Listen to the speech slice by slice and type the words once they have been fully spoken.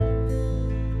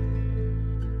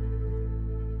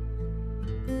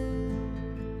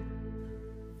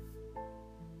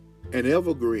An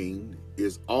evergreen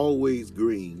is always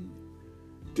green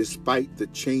despite the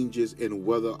changes in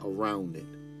weather around it.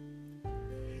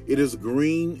 It is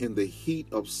green in the heat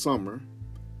of summer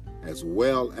as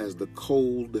well as the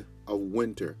cold of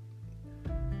winter.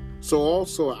 So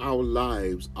also our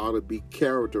lives ought to be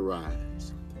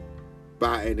characterized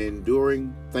by an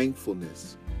enduring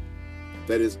thankfulness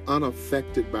that is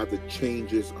unaffected by the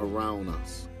changes around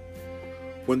us.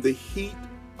 When the heat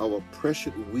of a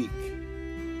pressured week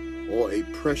or a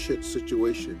pressured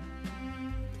situation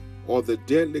or the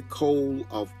deadly cold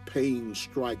of pain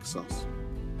strikes us,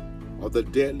 or the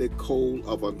deadly cold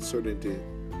of uncertainty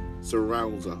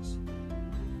surrounds us,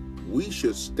 we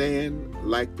should stand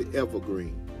like the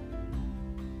evergreen.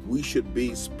 We should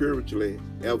be spiritually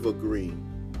evergreen,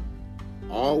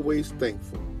 always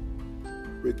thankful,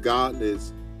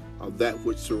 regardless of that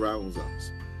which surrounds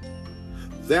us.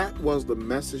 That was the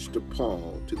message to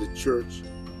Paul to the church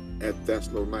at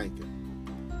Thessalonica.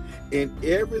 In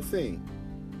everything,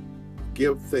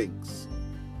 give thanks,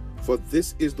 for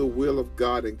this is the will of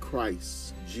God in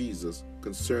Christ Jesus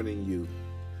concerning you.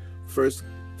 1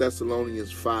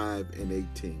 Thessalonians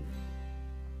 5:18.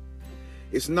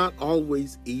 It's not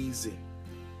always easy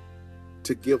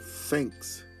to give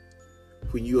thanks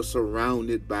when you are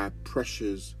surrounded by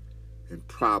pressures and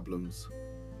problems.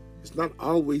 It's not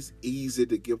always easy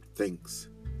to give thanks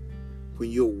when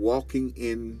you're walking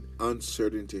in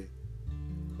uncertainty,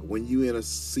 or when you're in a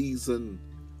season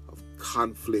of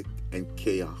conflict and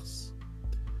chaos.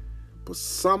 But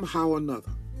somehow or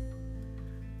another,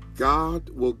 God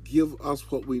will give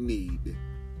us what we need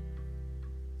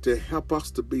to help us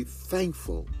to be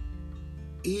thankful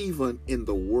even in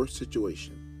the worst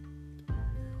situation.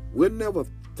 We're never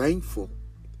thankful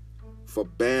for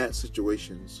bad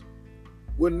situations.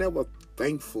 We're never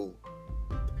thankful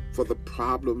for the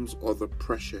problems or the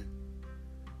pressure.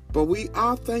 But we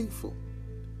are thankful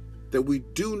that we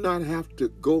do not have to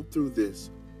go through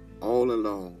this all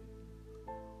alone.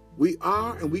 We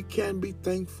are and we can be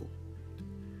thankful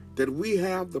that we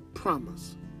have the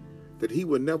promise that He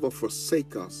will never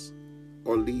forsake us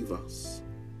or leave us.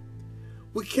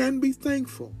 We can be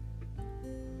thankful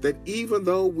that even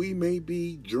though we may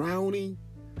be drowning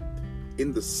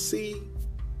in the sea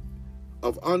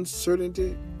of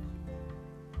uncertainty,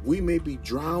 we may be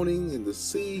drowning in the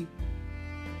sea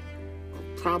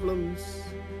of problems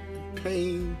and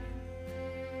pain,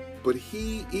 but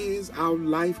He is our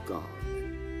lifeguard.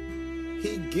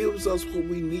 He gives us what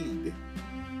we need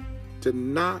to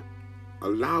not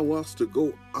allow us to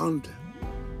go under.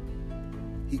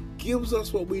 He gives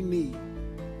us what we need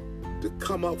to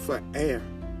come up for air.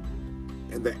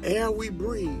 And the air we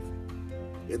breathe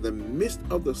in the midst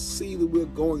of the sea that we're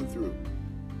going through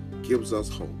gives us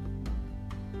hope.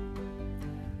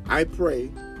 I pray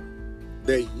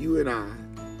that you and I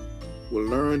will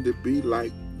learn to be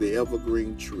like the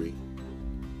evergreen tree,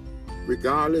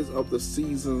 regardless of the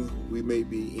seasons we may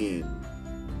be in,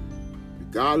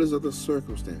 regardless of the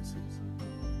circumstances.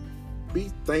 Be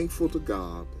thankful to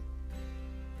God,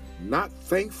 not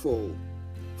thankful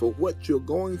for what you're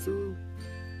going through,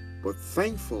 but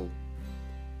thankful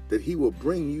that He will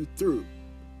bring you through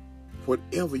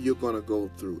whatever you're going to go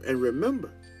through. And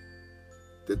remember,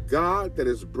 the God that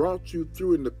has brought you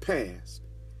through in the past,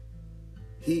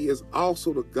 He is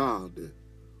also the God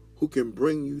who can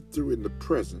bring you through in the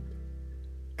present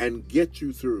and get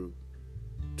you through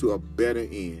to a better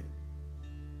end.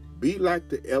 Be like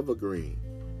the evergreen.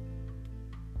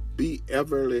 Be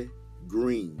everly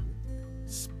green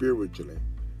spiritually.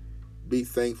 Be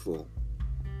thankful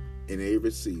in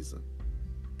every season,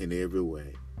 in every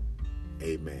way.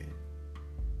 Amen.